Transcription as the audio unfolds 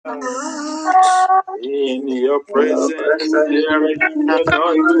In your presence there is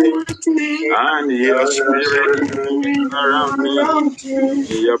anointing, and your spirit moving around me.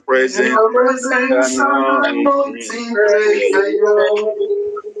 In your presence anointing.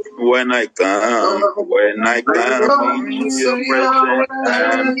 When I come into your presence,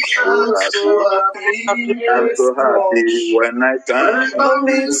 I'm so happy. I'm so happy when I come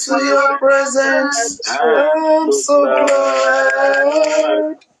into your presence. I'm so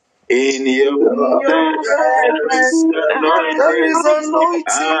glad. In your presence there is anointing,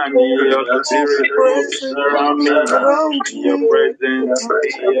 and your spirit moves around me. In your presence,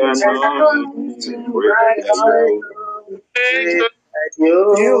 the anointing.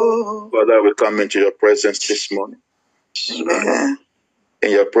 Father, we come into your presence this morning. Amen.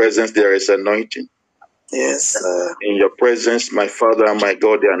 In your presence there is anointing. Yes, sir. In your presence, my Father and my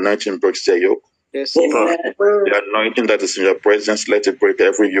God, the anointing breaks the yoke. Yes, sir. The anointing that is in your presence, let it break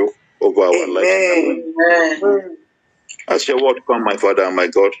every yoke over our lives. Amen. As your word come, my Father and my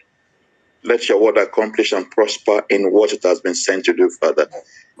God, let your word accomplish and prosper in what it has been sent to do, Father.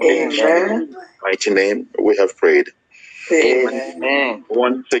 Amen. In Jesus' mighty name, we have prayed. Amen.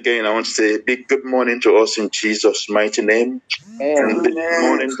 Once again, I want to say a big good morning to us in Jesus' mighty name. And this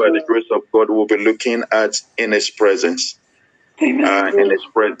morning, by the grace of God, we'll be looking at in His presence. In His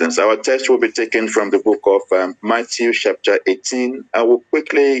presence. Our text will be taken from the book of Matthew chapter 18. I will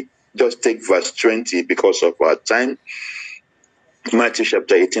quickly just take verse 20 because of our time. Matthew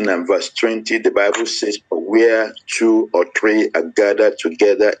chapter 18 and verse 20, the Bible says, where 2 or 3 are gathered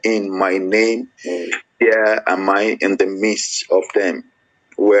together in my name, there am I in the midst of them.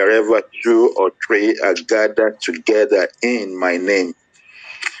 Wherever 2 or 3 are gathered together in my name.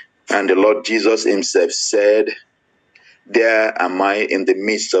 And the Lord Jesus himself said, there am I in the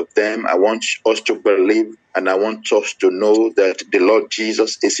midst of them. I want us to believe and I want us to know that the Lord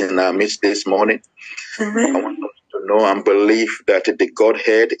Jesus is in our midst this morning. Amen. I want us to know and believe that the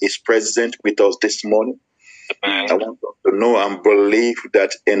Godhead is present with us this morning. I want us to know and believe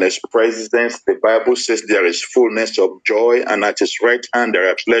that in His presence, the Bible says there is fullness of joy, and at His right hand there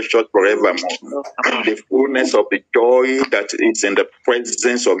are pleasures forevermore. The fullness of the joy that is in the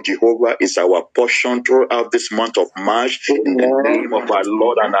presence of Jehovah is our portion throughout this month of March, in the name of our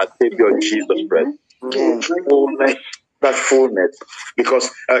Lord and our Savior Jesus Christ. Fullness. That fullness,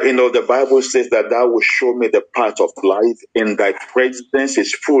 because the Bible says that thou will show me the path of life. In thy presence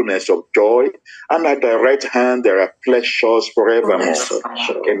is fullness of joy, and at thy right hand there are pleasures forevermore.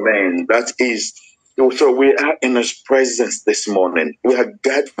 Amen. That is, so we are in His presence this morning. We are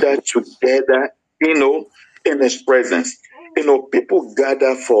gathered together, in His presence. People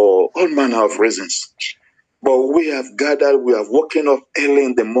gather for all manner of reasons. But we have gathered, we have woken up early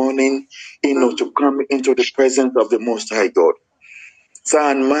in the morning, to come into the presence of the Most High God. So,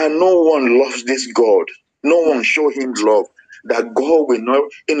 and man, no one loves this God. No one show Him love. That God will not,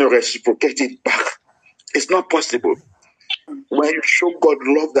 reciprocate it back. It's not possible. When you show God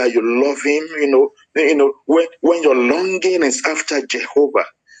love, that you love Him, when your longing is after Jehovah,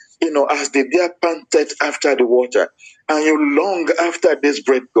 as the deer panted after the water, and you long after this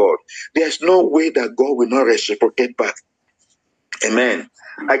great God, there's no way that God will not reciprocate back. Amen.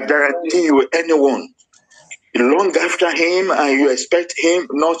 I guarantee you, anyone, you long after Him and you expect Him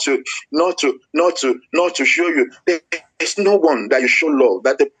not to show you. There's no one that you show love,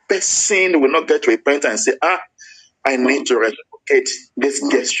 that the person will not get to repent and say, I need to reciprocate this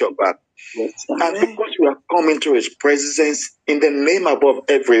gesture back. And because we have come into His presence in the name above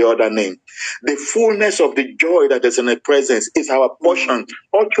every other name, the fullness of the joy that is in His presence is our portion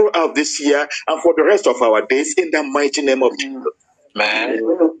all throughout this year and for the rest of our days, in the mighty name of Jesus. Amen.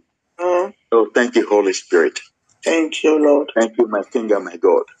 Oh, thank you, Holy Spirit. Thank you, Lord. Thank you, my King and my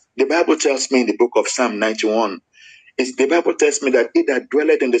God. The Bible tells me in the book of Psalm 91, the Bible tells me that he that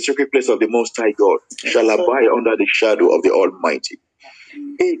dwelleth in the secret place of the Most High God shall abide under the shadow of the Almighty.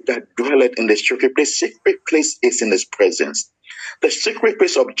 He that dwelleth in the secret place is in His presence. The secret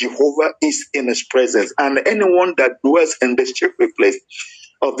place of Jehovah is in His presence. And anyone that dwells in the secret place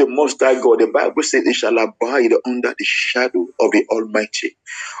of the Most High God, the Bible says he shall abide under the shadow of the Almighty.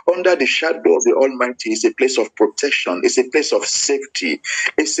 Under the shadow of the Almighty is a place of protection. It's a place of safety.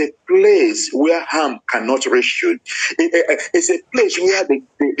 It's a place where harm cannot reach you. It's a place where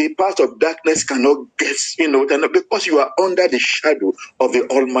the path of darkness cannot get, because you are under the shadow of the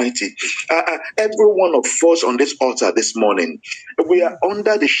Almighty. Every one of us on this altar this morning, we are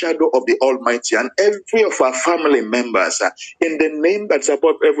under the shadow of the Almighty, and every of our family members, in the name that's above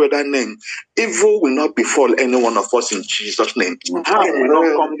above every other name. Evil will not befall any one of us in Jesus' name. Harm will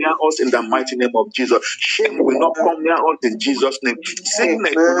not come near us in the mighty name of Jesus. Shame will not come near us in Jesus' name.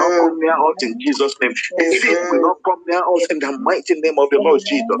 Sickness will not come near us in Jesus' name. Disease will not come near us in the mighty name of the Lord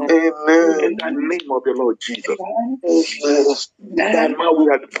Jesus. In the name of the Lord Jesus. And now we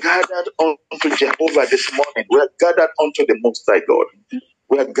are gathered unto Jehovah this morning. We are gathered unto the Most High God.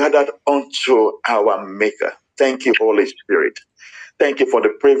 We are gathered unto our Maker. Thank you, Holy Spirit. Thank you for the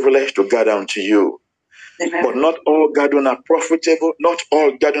privilege to gather unto you. Amen. But not all gathering are profitable. Not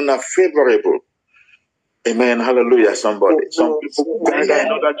all gathering are favorable. Amen. Hallelujah, somebody. Some people gather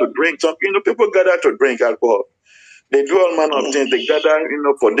in order to drink. Some people gather to drink alcohol. They do all manner of things. They gather,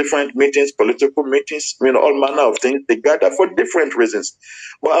 for different meetings, political meetings, all manner of things. They gather for different reasons.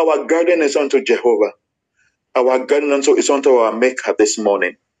 But our gathering is unto Jehovah. Our gathering is unto our Maker this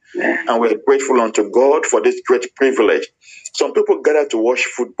morning. And we're grateful unto God for this great privilege. Some people gather to watch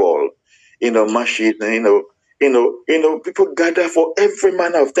football, matches, people gather for every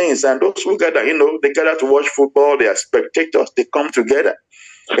manner of things. And those who gather, they gather to watch football, they are spectators, they come together.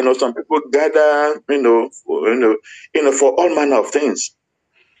 Some people gather, for all manner of things.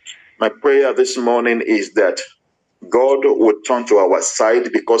 My prayer this morning is that God would turn to our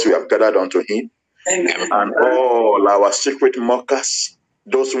side because we have gathered unto Him. Amen. And all our secret mockers,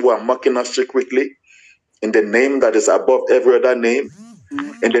 those who are mocking us secretly, in the name that is above every other name,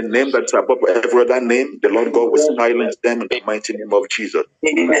 in the name that is above every other name, the Lord God will silence them in the mighty name of Jesus.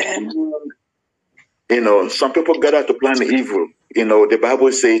 Amen. Some people gather to plan evil. The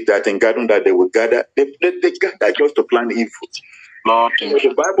Bible says that in gathering that they will gather, they gather just to plan evil. Lord,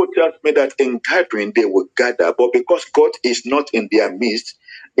 the Bible tells me that in gathering they will gather, but because God is not in their midst,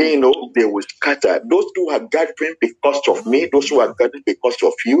 they will scatter. Those who are gathering because of me, those who are gathering because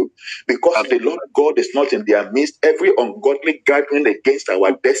of you, because the Lord God is not in their midst, every ungodly gathering against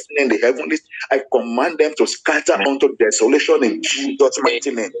our destiny in the heavenlies, I command them to scatter unto desolation in Jesus'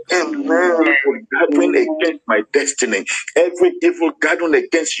 mighty name. Every evil gathering against my destiny, every evil gathering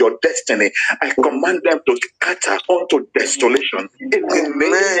against your destiny, I command them to scatter unto desolation in the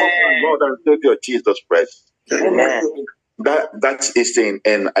name of our Lord and Savior Jesus Christ. Amen. That is in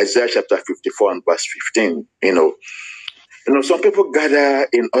Isaiah chapter 54 and verse 15. Some people gather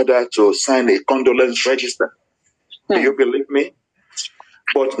in order to sign a condolence register. Do you believe me?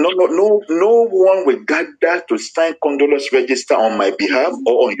 But no one will gather to sign condolence register on my behalf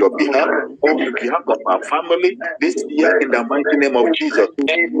or on your behalf or on behalf of our family this year in the mighty name of Jesus.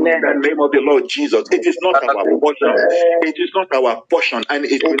 In the name of the Lord Jesus. It is not our portion. It is not our portion, and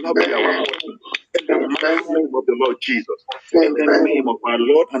it will not be our portion. In the mighty name of the Lord Jesus. In the name of our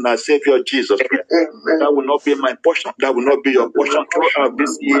Lord and our Savior Jesus Christ. That will not be my portion. That will not be your portion throughout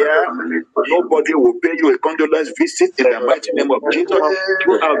this year. Nobody will pay you a condolence visit in the mighty name of Jesus.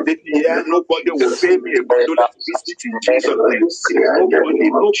 Throughout this year, nobody will pay me a condolence visit in Jesus' name.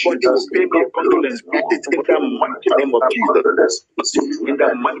 Nobody will pay me a condolence visit in the mighty name of Jesus. In the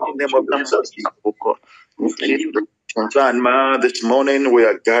mighty name of Jesus. And this morning we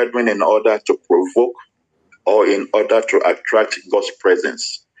are gathering in order to provoke or in order to attract God's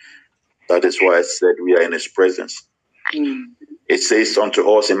presence. That is why I said we are in His presence. It says unto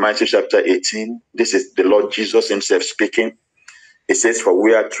us in Matthew chapter 18, this is the Lord Jesus Himself speaking. It says, for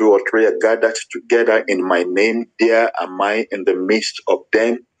where 2 or 3 are gathered together in my name, there am I in the midst of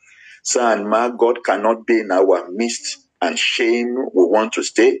them. Son, my God cannot be in our midst and shame we want to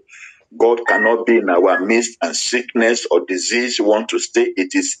stay. God cannot be in our midst and sickness or disease want to stay.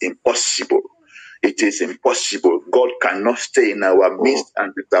 It is impossible. It is impossible. God cannot stay in our midst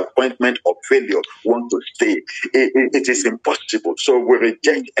and disappointment or failure want to stay. It is impossible. So we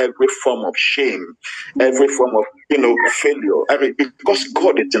reject every form of shame, every form of failure, because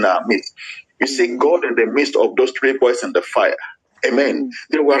God is in our midst. You see, God in the midst of those 3 boys in the fire. Amen.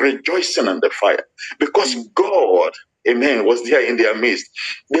 They were rejoicing in the fire because God, amen, was there in their midst.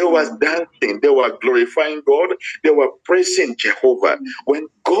 They were dancing. They were glorifying God. They were praising Jehovah. When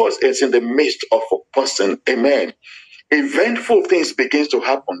God is in the midst of a person, amen, eventful things begin to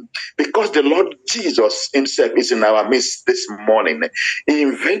happen because the Lord Jesus Himself is in our midst this morning.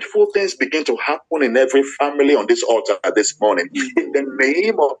 Eventful things begin to happen in every family on this altar this morning. In the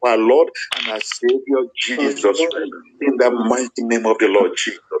name of our Lord and our Savior Jesus Christ. In the mighty name of the Lord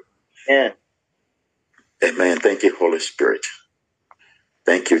Jesus. Yeah. Amen. Thank you, Holy Spirit.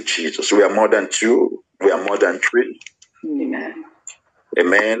 Thank you, Jesus. We are more than 2. We are more than 3. Amen.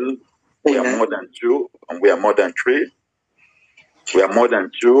 Amen. We are more than 2 and we are more than 3. We are more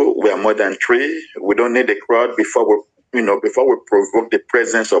than 2. We are more than 3. We don't need a crowd before we provoke the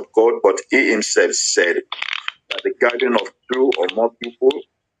presence of God. But He Himself said, that the gathering of two or more people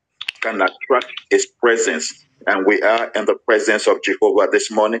can attract his presence. And we are in the presence of Jehovah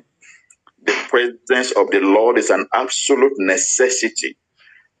this morning. The presence of the Lord is an absolute necessity,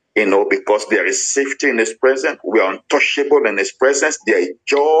 because there is safety in his presence. We are untouchable in his presence. There is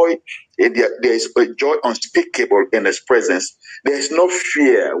joy. There is a joy unspeakable in his presence. There is no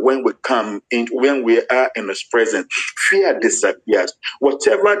fear when we are in his presence. Fear disappears.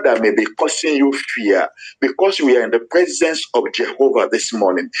 Whatever that may be causing you fear, because we are in the presence of Jehovah this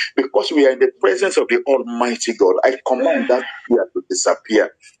morning, because we are in the presence of the Almighty God, I command that fear to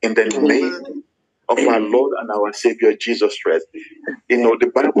disappear in the name of our Lord and our Savior Jesus Christ.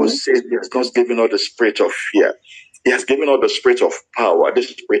 The Bible says he has not given us the spirit of fear. He has given us the spirit of power, the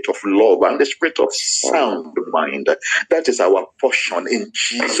spirit of love, and the spirit of sound mind. That is our portion in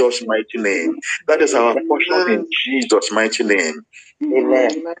Jesus' mighty name. That is our portion in Jesus' mighty name.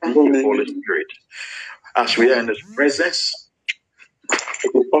 Amen. Holy Spirit. As we are in His presence,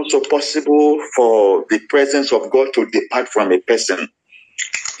 it is also possible for the presence of God to depart from a person.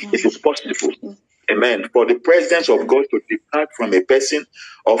 It is possible. Amen. For the presence of God to depart from a person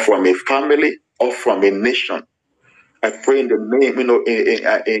or from a family or from a nation. I pray in the name,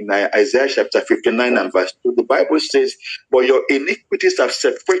 in Isaiah chapter 59 and verse 2, the Bible says, but your iniquities have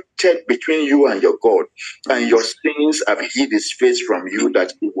separated between you and your God, and your sins have hid his face from you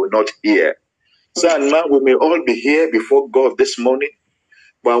that he will not hear. So now we may all be here before God this morning,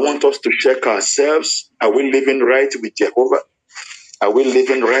 but I want us to check ourselves. Are we living right with Jehovah? Are we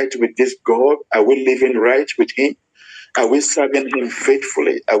living right with this God? Are we living right with him? Are we serving him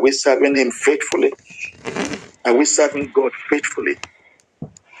faithfully? Are we serving him faithfully? Are we serving God faithfully?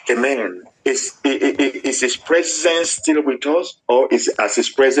 Amen. Is his presence still with us, or has his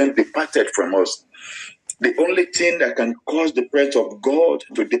presence departed from us? The only thing that can cause the presence of God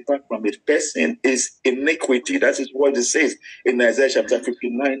to depart from a person is iniquity. That is what it says in Isaiah chapter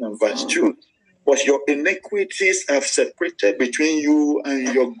 59 and verse 2. But your iniquities have separated between you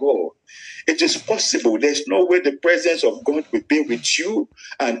and your God. It is possible. There's no way the presence of God will be with you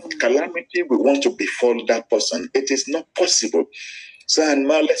and calamity will want to befall that person. It is not possible. So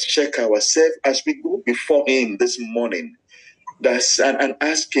now let's check ourselves as we go before him this morning. And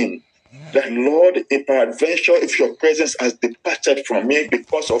ask him that, Lord, if peradventure, if your presence has departed from me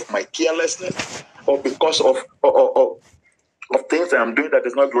because of my carelessness or because of things that I'm doing that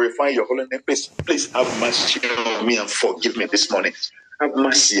is not glorifying your holy name, please have mercy on me and forgive me this morning. Have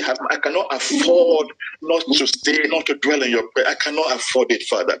mercy. I cannot afford not to stay, not to dwell in your prayer. I cannot afford it,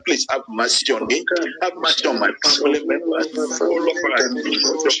 Father. Please have mercy on me. Have mercy on my family members. Oh Lord,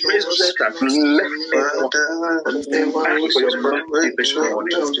 the presence has left me. Ask for your mercy this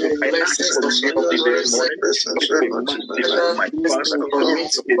morning. I ask for mercy this morning. Be merciful on my Father. Be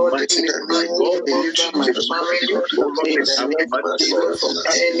merciful on my God. Be merciful, oh Lord, and have mercy.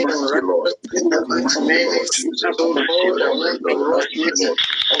 Have mercy, Lord. Have mercy, Lord.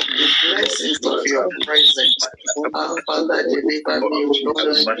 Of the blessings of your presence. Father, deliver me,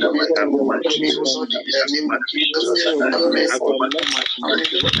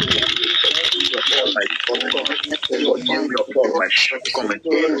 Lord, my shortcomings.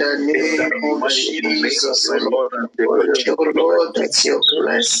 In the name of Jesus, Lord, Lord, that's your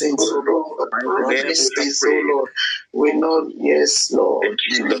blessings, Lord. Promises, Lord. We know, yes, Lord. In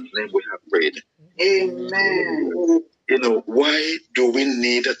Jesus' name we have prayed. Amen. Why do we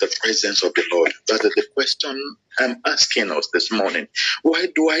need the presence of the Lord? That is the question I'm asking us this morning. Why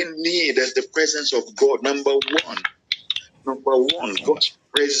do I need the presence of God? Number one, God's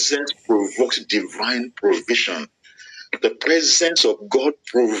presence provokes divine provision. The presence of God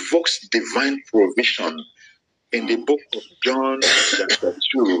provokes divine provision. In the book of John, chapter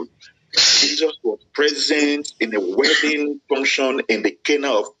 2, Jesus was present in a wedding function in the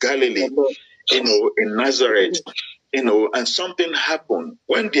Cana of Galilee, in Nazareth. And something happened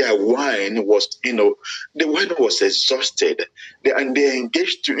when their wine was, the wine was exhausted. They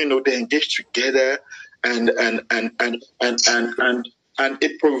engaged together, and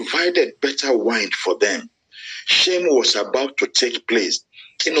it provided better wine for them. Shame was about to take place.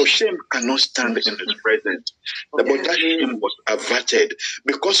 Shame cannot stand in his presence. But that shame was averted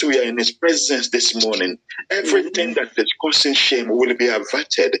because we are in his presence this morning. Everything that is causing shame will be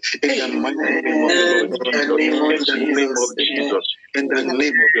averted in the mighty name of the Lord Jesus. In the name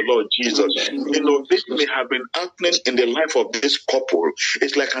of the Lord Jesus. This may have been happening in the life of this couple.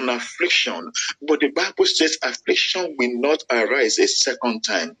 It's like an affliction. But the Bible says affliction will not arise a second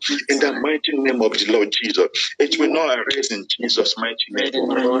time. In the mighty name of the Lord Jesus. It will not arise in Jesus' mighty name.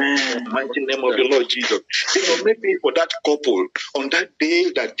 In the mighty name of the Lord Jesus. Maybe for that couple, on that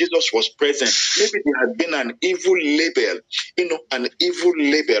day that Jesus was present, maybe there had been an evil label, an evil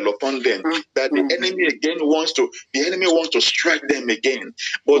label upon them, that the enemy again wants to strike them again.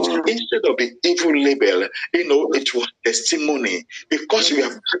 But instead of the evil label, it was testimony, because we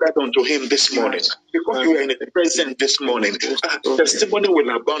have gathered unto him this morning, because we are in his presence this morning. Testimony will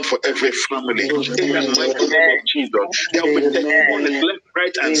abound for every family. In the mighty name of Jesus, there will be testimonies left,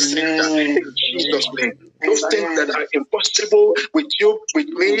 right, and center. In Jesus' name. Those things that are impossible with you, with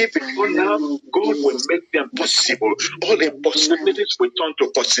me, before now, God will make them possible. All impossibilities will turn to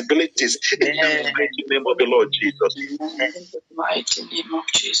possibilities in the mighty name of the Lord Jesus. In the mighty name of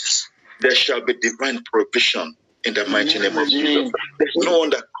Jesus. There shall be divine provision in the mighty name of Jesus. There's no one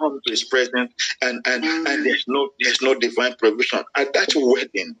that comes to his presence and there's no divine provision. At that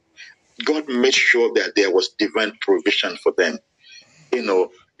wedding, God made sure that there was divine provision for them. There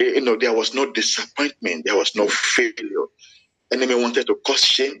was no disappointment, there was no failure. Enemy wanted to cause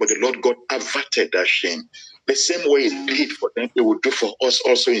shame, but the Lord God averted that shame. The same way it did for them, it will do for us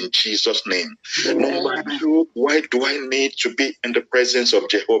also in Jesus' name. Number 2, why do I need to be in the presence of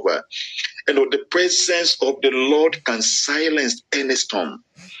Jehovah? The presence of the Lord can silence any storm.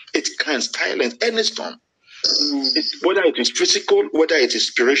 It can silence any storm. Whether it is physical, whether it is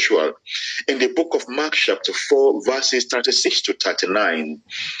spiritual. In the book of Mark chapter 4, verses 36 to 39,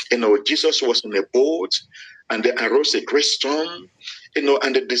 Jesus was in a boat and there arose a great storm,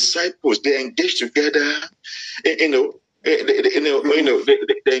 and the disciples, they engaged together, they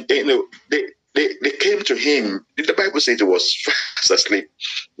came to him. The Bible says he was fast asleep.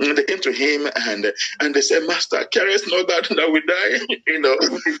 They came to him and they said, Master, carest not that we die?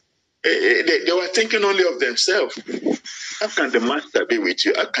 They were thinking only of themselves. How can the Master be with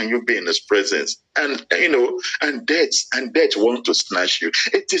you? How can you be in his presence? And death wants to snatch you.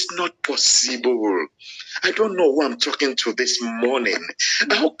 It is not possible. I don't know who I'm talking to this morning.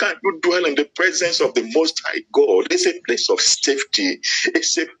 How can you dwell in the presence of the Most High God? It's a place of safety.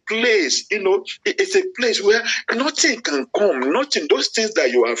 It's a place, it's a place where nothing can come. Nothing, those things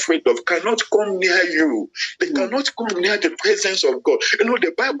that you are afraid of cannot come near you. They cannot come near the presence of God.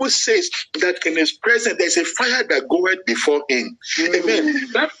 The Bible says that in his presence there's a fire that goeth before him. Amen.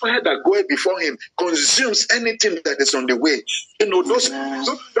 That fire that goeth before him consumes anything that is on the way.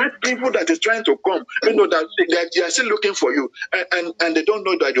 That people that is trying to come, that they are still looking for you, and they don't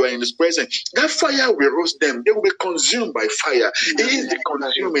know that you are in his presence. That fire will roast them. They will be consumed by fire. He is the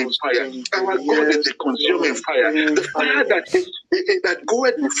consuming fire. Our God is the consuming fire. The fire that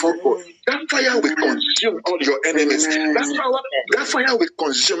goeth before God. That fire will consume all your enemies. That fire will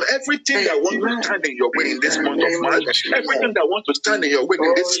consume everything that wants to stand in your way in this month of March. Everything that wants to stand in your way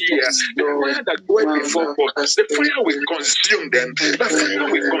in this year. The fire that goeth before God. The fire will consume them. The fire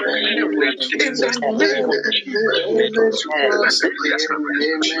will consume them. In the name of Jesus.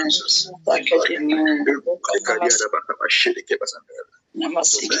 Thank you,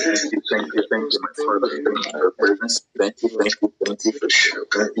 my Father. Thank you for your presence. Thank you.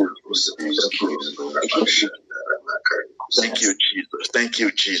 Thank you, Jesus. Thank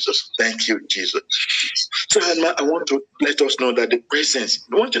you, Jesus. Thank you, Jesus. So, I want to let us know that the presence,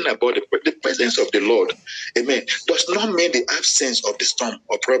 one thing about the presence of the Lord, amen, does not mean the absence of the storm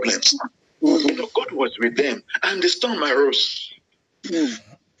or problems. God was with them, and the storm arose.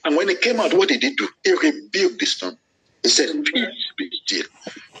 And when it came out, what did he do? He rebuked the storm. He said, "Peace, be still."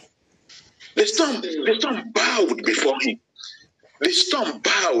 The storm bowed before him. The storm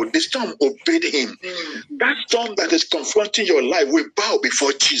bowed. The storm obeyed him. That storm that is confronting your life will bow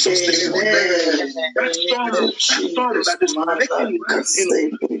before Jesus this morning. That storm that is making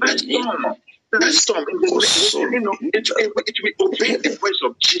that storm, it will obey the voice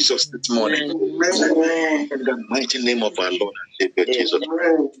of Jesus this morning. In the mighty name of our Lord and Savior Jesus.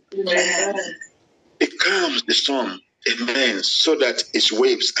 It calms the storm. Amen. So that its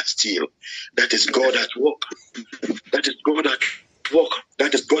waves are still. That is God at work. That is God at work.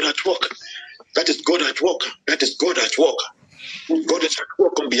 That is God at work. That is God at work. That is God at work. God is at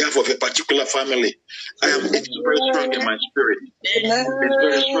work on behalf of a particular family. It's very strong in my spirit. It's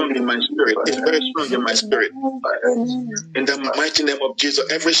very strong in my spirit. It's very strong in my spirit. In the mighty name of Jesus,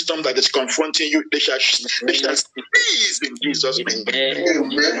 every storm that is confronting you, they shall cease in Jesus' name. They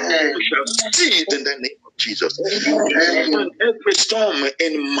shall cease in the name of Jesus. Every storm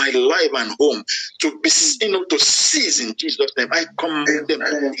in my life and home to cease in Jesus' name. I command them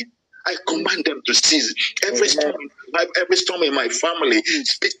to cease. I command them to cease. Every storm in my life, every storm in my family,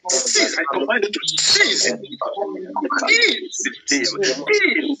 cease. I command it to cease. Peace be still.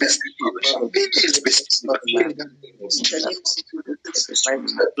 Peace be still. Peace be still.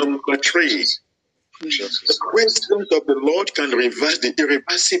 Number 3, the presence of the Lord can reverse the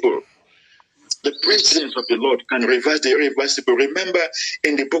irreversible. The presence of the Lord can reverse the irreversible. Remember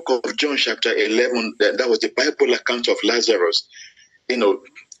in the book of John chapter 11, that was the Bible account of Lazarus.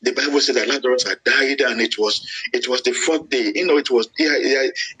 The Bible said that Lazarus had died, and it was the 4th day. It was he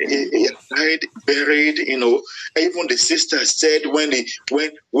died, buried. Even the sister said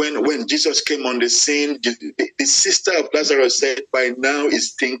when Jesus came on the scene, the sister of Lazarus said, "By now it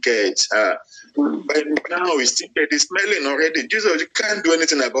stinketh." By now it's stinketh. It's smelling already. Jesus, you can't do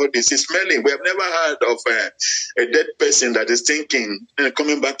anything about this. It's smelling. We have never heard of a dead person that is thinking and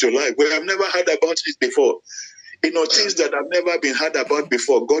coming back to life. We have never heard about it before. Things that have never been heard about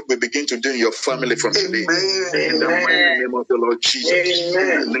before, God will begin to do in your family from today. In the mighty name of the Lord Jesus. In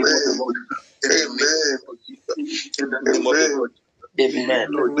the name of the Lord. In the name of the Lord.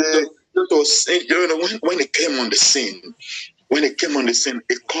 Amen. When it came on the scene,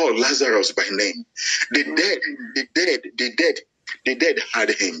 it called Lazarus by name. The dead had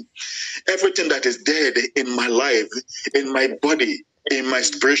him. Everything that is dead in my life, in my body, in my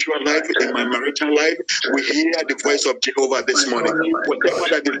spiritual life, in my marital life, we hear the voice of Jehovah this morning. Whatever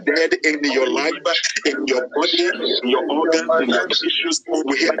that is dead in your life, in your body, in your organs, in your tissues,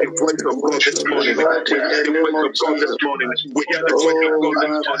 we hear the voice of God this morning. We hear the voice of God this morning. We hear the voice of God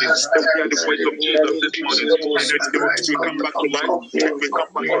this morning. We hear the voice of Jesus this morning. And it will come back to life. It will come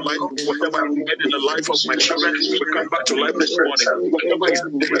back to life. Whatever is dead in the life of my children will come back to life this morning. Whatever is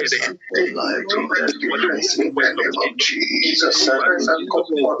dead in life, Jesus.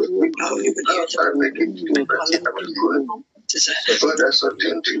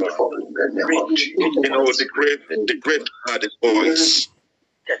 The grave had a voice.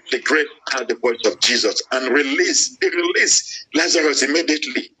 The grave had the voice of Jesus and released Lazarus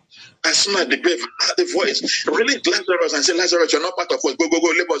immediately. As soon as the grave had the voice, released Lazarus and said, "Lazarus, you're not part of us. Go,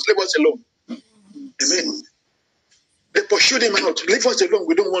 leave us alone." Amen. They pursued him out. Leave us alone.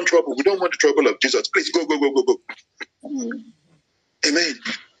 We don't want trouble. We don't want the trouble of Jesus. Please go. Amen.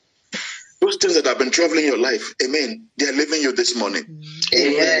 Those things that have been troubling your life, amen, they are leaving you this morning.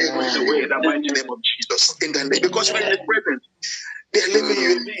 Amen. In the mighty name of Jesus. Because you're in His presence, they are leaving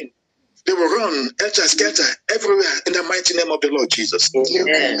you. Amen. They will run, scatter everywhere in the mighty name of the Lord Jesus.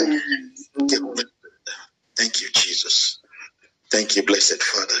 Amen. Thank you, Jesus. Thank you, blessed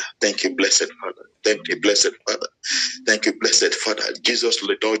Father. Thank you, blessed Father. Thank you, blessed Father. Thank you, blessed Father. Jesus,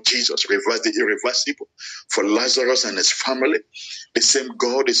 Lord Jesus, reverse the irreversible for Lazarus and his family. The same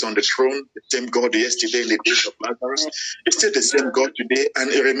God is on the throne. The same God yesterday in the days of Lazarus. It's still the same God today, and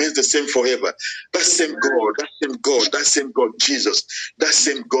it remains the same forever. That same God, Jesus. That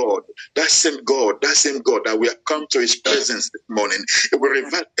same God that we have come to His presence this morning. It will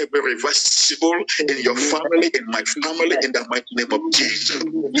reverse every reversible in your family, in my family, in the mighty name of Jesus.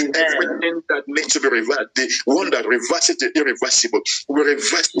 Everything that needs to be reversed, the one that reverses the irreversible, will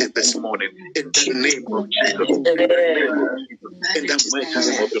reverse it this morning in the name of Jesus. In the mighty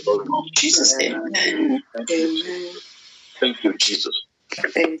name of the Lord Jesus. Amen. Thank you, Jesus.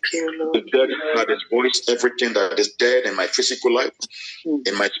 Thank you, Lord. The dead had His voice. Everything that is dead in my physical life,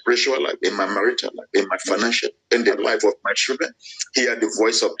 in my spiritual life, in my marital life, in my financial, in the life of my children, hear the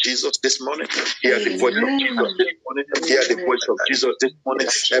voice of Jesus this morning. Hear the voice of Jesus this morning. Hear the voice of Jesus this morning.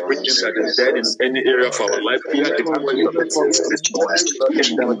 Everything that is dead in any area of our life, hear the voice of Jesus this morning.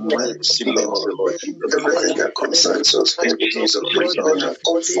 In the mighty name of the Lord Jesus. That concerns us in Jesus' name. Number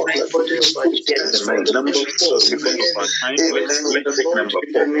 4, because of our time, let's take number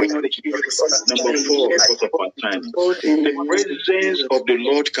 4. Number 4, because of our time. The presence of the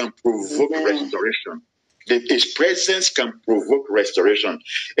Lord can provoke restoration. His presence can provoke restoration.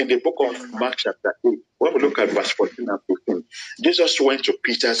 In the book of Mark chapter 8, when we look at verse 14 and 15, Jesus went to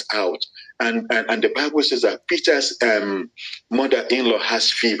Peter's house, and the Bible says that Peter's mother-in-law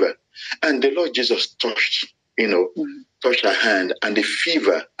has fever, and the Lord Jesus touched her hand, and the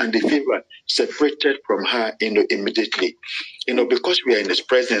fever separated from her immediately. Because we are in His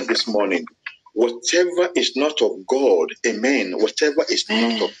presence this morning, whatever is not of God, amen, whatever is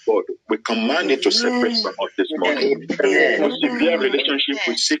not of God, we command it to separate from us this morning. Severe relationship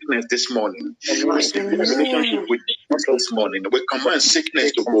with sickness this morning. Severe relationship with sickness this morning. We command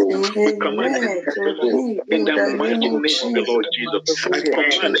sickness to go. We command sickness to go. In the mighty name of the Lord Jesus, I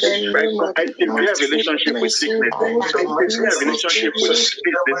command a severe relationship with sickness. A severe relationship with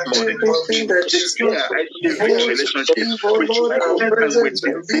sickness this morning. A severe relationship with sickness and with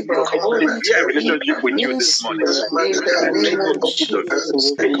disease. Severe relationship with you this morning. In the name of Jesus.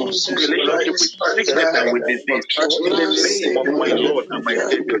 Relationship with sickness and with disease. In the name of my Lord and my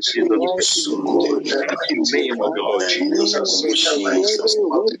Savior Jesus. In the name of the Lord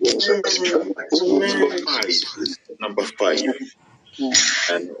Number five.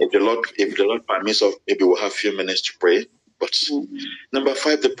 And if the Lord permits us, maybe we'll have a few minutes to pray. But number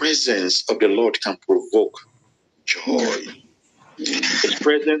five, the presence of the Lord can provoke joy. His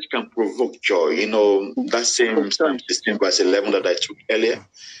presence can provoke joy. You know, that same Psalm 16 verse 11 that I took earlier,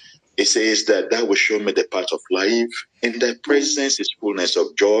 it says that will show me the path of life. In thy presence is fullness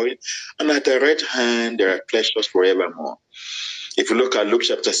of joy, and at thy right hand there are pleasures forevermore. If you look at Luke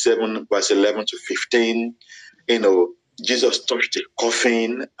chapter 7 verse 11 to 15, you know, Jesus touched the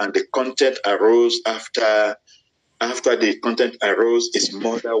coffin, and the content arose after the content arose, his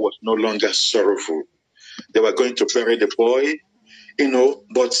mother was no longer sorrowful. They were going to bury the boy, you know,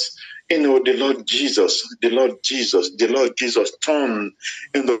 but the Lord Jesus turned,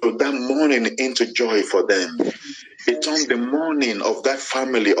 that mourning into joy for them. He turned the mourning of that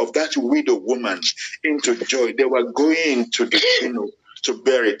family, of that widow woman, into joy. They were going to to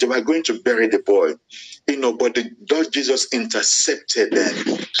bury. They were going to bury the boy, but the Lord Jesus intercepted them.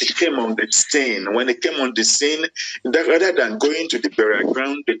 He came on the scene. When he came on the scene, rather than going to the burial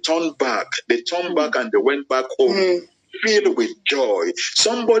ground, they turned back. And they went back home. Filled with joy.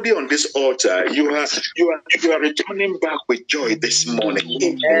 Somebody on this altar, you are returning back with joy this morning.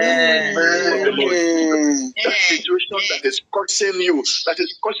 That situation that is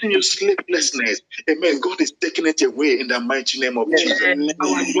causing you sleeplessness, amen. God is taking it away in the mighty name of Jesus.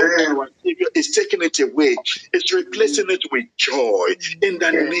 Our Lord, our Savior is taking it away. It's replacing it with joy in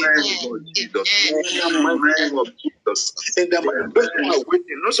the name of Jesus. In the mighty name of Jesus.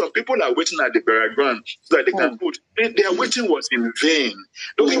 Some people are waiting at the burial ground so that they can put. Their waiting was in vain.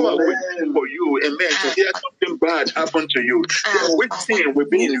 Those who are waiting for you, amen, to hear something bad happen to you, their waiting will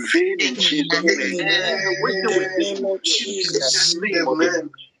be in vain in Jesus' name. Their waiting will be in Jesus' name.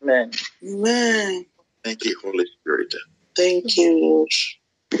 Amen. Thank you, Holy Spirit. Thank you, Lord.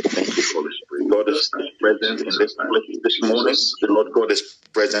 Thank you, Holy Spirit. God is present in this place this morning. The Lord God is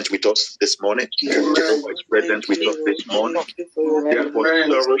present with us this morning. Jehovah is present with us this morning. Therefore,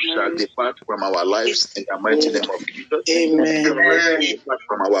 sorrow shall depart from our lives in the mighty name of Jesus. Sorrow depart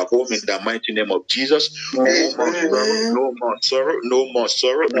from our home in the mighty name of Jesus. No more sorrow. No more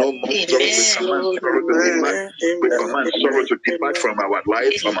sorrow. No more sorrow. We command sorrow to depart from our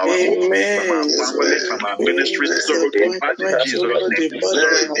life, from our home, from our family, from our ministry. Sorrow to depart in Jesus'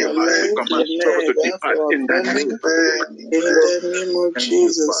 name. We command sorrow to depart in the name of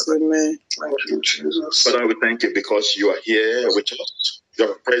Jesus. Amen. Thank you, Jesus. Father, we thank you because you are here with us.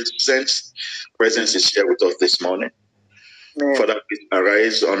 Your presence is here with us this morning. Father, please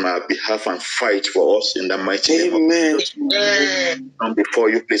arise on our behalf and fight for us in the mighty name of Jesus. And before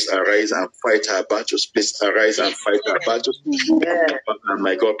you, please arise and fight our battles. Please arise and fight our battles. And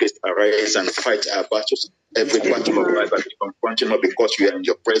my God, please arise and fight our battles. Every battle of life that is confronting us because we are in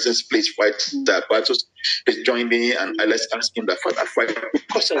your presence, please fight our battles. Please join me and let's ask him that Father, fight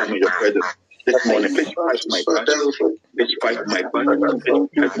because I am in your presence. This morning, please fight my battle. Please fight my battle.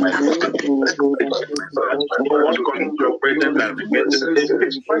 Please fight my battle. I want to come into your presence and remain the same.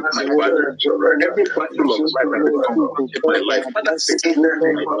 Please fight my battle. Every battle of life that is confronting my life, Father, please fight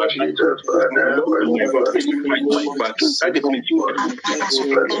my battle. Please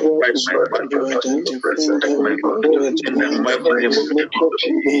fight my battle. That is please fight my battle. In the mighty name of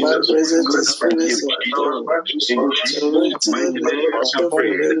Jesus. Thank you, Jesus. In Jesus' mighty name, I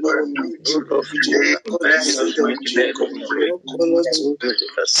pray.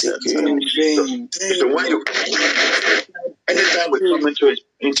 Anytime we come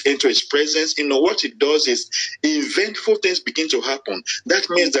into his presence, what it does is eventful things begin to happen. That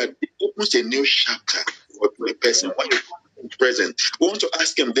means that it opens a new chapter for the person. When you come in his presence, we want to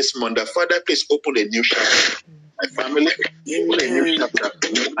ask him this morning, Father, please open a new chapter. My family, open a new chapter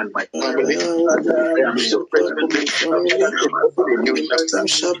for me and my family. I am so present. Open a new chapter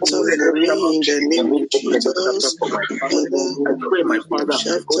for me in the name of Jesus. I pray, my Father,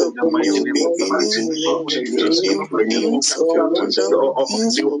 chapter for new beginnings, new beginnings of wonderful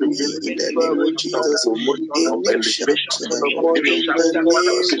things for me in the name of Jesus. A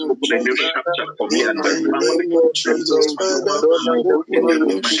new chapter in the name of Jesus. Father, open a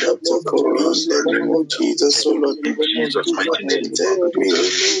new chapter for me in the name of Jesus. So Lord, Jesus' mighty name.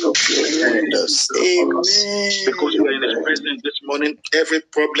 Amen. Because we are in his presence this morning, every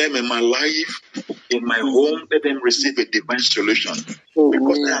problem in my life In my home, let them receive a divine solution.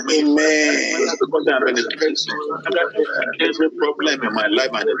 Because I am in His presence. Every problem in my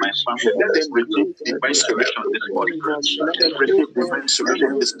life and in my family, let them receive divine solution this morning. Let them receive divine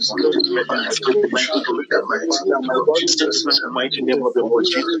solution this morning. Let them receive divine solution. Father, my God, in the mighty name of the Lord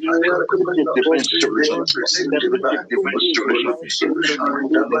Jesus, let them receive divine solution. Let them receive divine solution.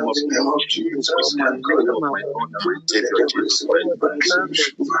 In the mighty name of the Lord Jesus, my God, my God, my Savior Jesus Christ.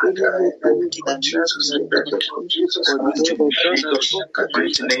 In Jesus'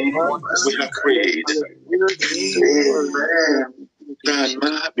 mighty name, we have prayed.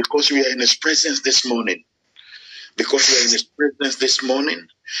 Amen. Because we are in His presence this morning. Because we are in His presence this morning,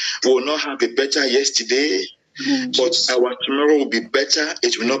 we will not have a better yesterday, but our tomorrow will be better.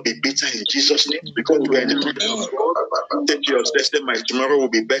 It will not be bitter in Jesus' name. Because we are in the presence of God. Take your steps. My tomorrow will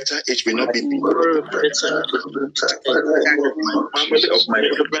be better. It will not be bitter. My family, of my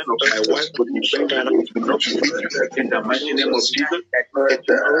children, of my wife will be better. It will not be bitter. In the mighty name of Jesus, it will be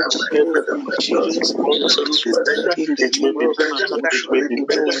better. It will be better. It will be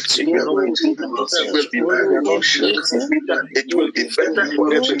better. It will be better. It will be better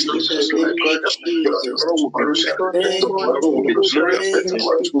for every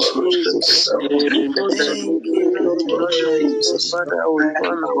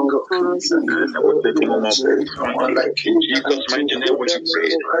in Jesus' mighty name we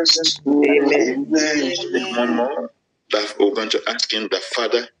pray. Amen. There's one more that we're going to ask Him, the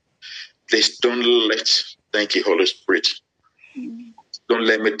Father, please thank you, Holy Spirit. Don't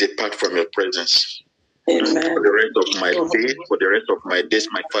let me depart from your presence. Amen. For the rest of my days, for the rest of my days,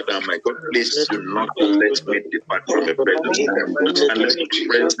 my Father and my God, please do not let me depart from your presence. And let your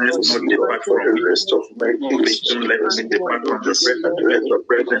presence not depart from me. Please don't let me depart from your presence. Let your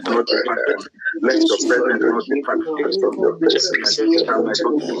presence not depart from me. Let your presence not depart from me.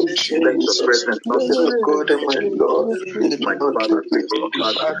 Let your presence not depart from God and my Lord, my Father,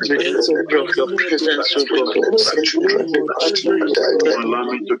 your presence, allow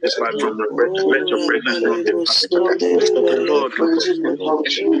me to depart from your presence. Let your presence not depart. Lord, let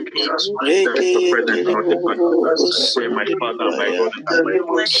your presence not depart. Pray, my Father, my God, and my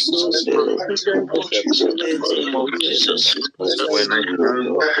God.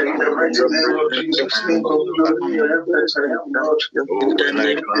 When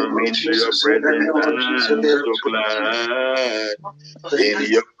I come into your presence, I'm so glad.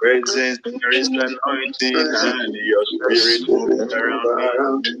 In your presence there is anointing, and your spirit moves around me.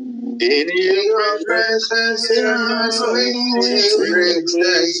 In your presence,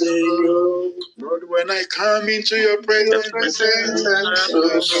 Lord, when I come into your presence,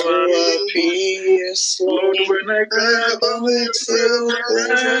 I'm so happy. Lord, when I come into your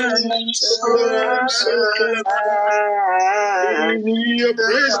presence, I'm so glad. In your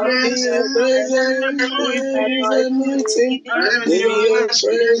presence, and your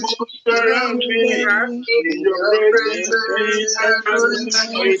presence surround me. In your presence,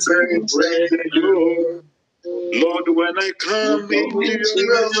 Lord, when I come into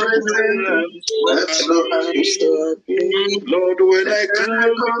your presence, I'm so happy. Lord, when I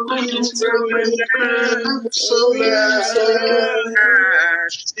come into your presence, I'm so glad.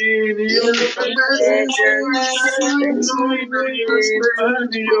 In your presence,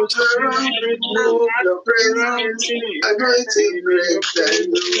 and your spirit moves around me. Anointing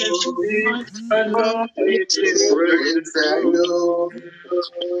breaks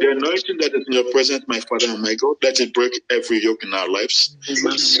the anointing that is in your presence, my Father and my God, let it break every yoke in our lives.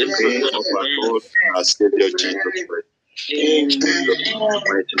 In the name of our God and our Savior Jesus Christ. In Jesus'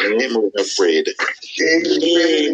 mighty name we have prayed. Amen.